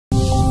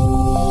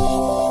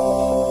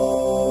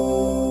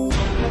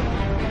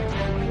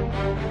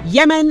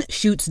Yemen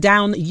shoots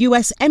down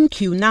US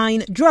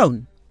MQ-9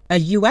 drone. A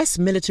US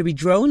military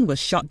drone was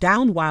shot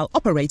down while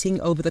operating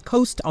over the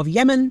coast of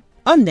Yemen,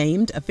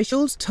 unnamed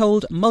officials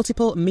told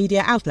multiple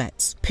media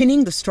outlets,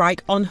 pinning the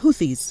strike on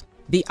Houthis.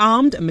 The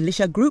armed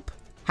militia group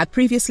had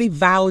previously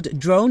vowed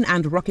drone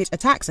and rocket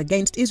attacks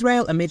against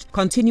Israel amid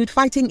continued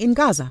fighting in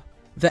Gaza.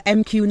 The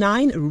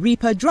MQ-9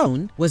 Reaper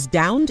drone was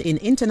downed in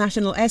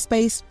international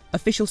airspace,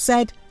 officials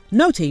said,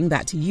 noting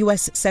that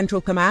US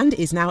Central Command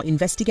is now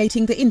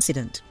investigating the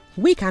incident.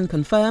 We can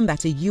confirm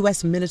that a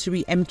US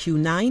military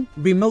MQ-9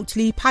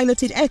 remotely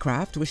piloted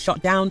aircraft was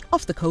shot down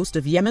off the coast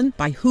of Yemen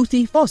by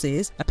Houthi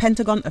forces, a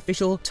Pentagon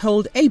official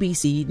told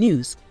ABC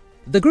News.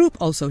 The group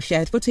also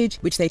shared footage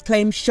which they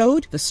claim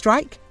showed the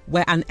strike,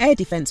 where an air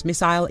defense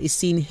missile is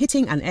seen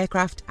hitting an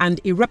aircraft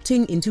and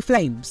erupting into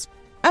flames.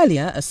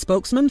 Earlier, a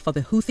spokesman for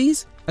the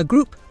Houthis, a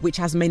group which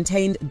has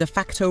maintained de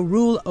facto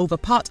rule over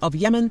part of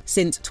Yemen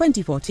since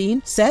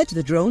 2014, said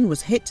the drone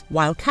was hit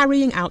while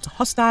carrying out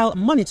hostile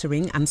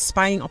monitoring and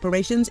spying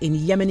operations in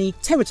Yemeni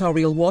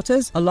territorial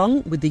waters,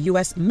 along with the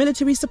US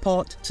military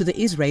support to the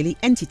Israeli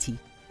entity.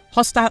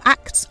 Hostile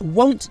acts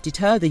won't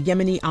deter the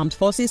Yemeni armed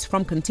forces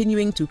from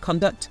continuing to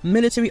conduct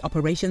military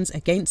operations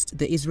against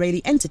the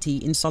Israeli entity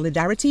in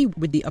solidarity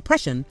with the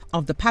oppression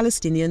of the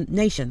Palestinian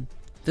nation,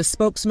 the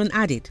spokesman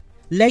added.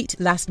 Late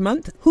last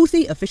month,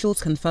 Houthi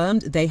officials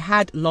confirmed they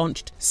had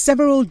launched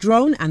several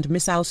drone and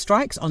missile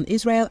strikes on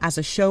Israel as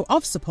a show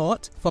of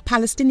support for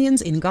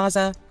Palestinians in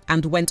Gaza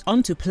and went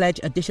on to pledge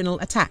additional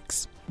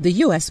attacks. The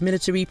US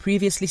military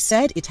previously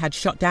said it had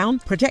shot down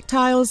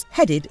projectiles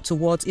headed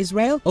towards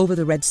Israel over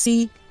the Red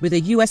Sea, with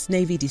a US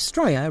Navy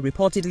destroyer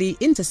reportedly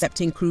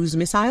intercepting cruise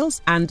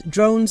missiles and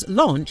drones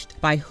launched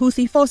by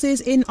Houthi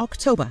forces in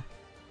October.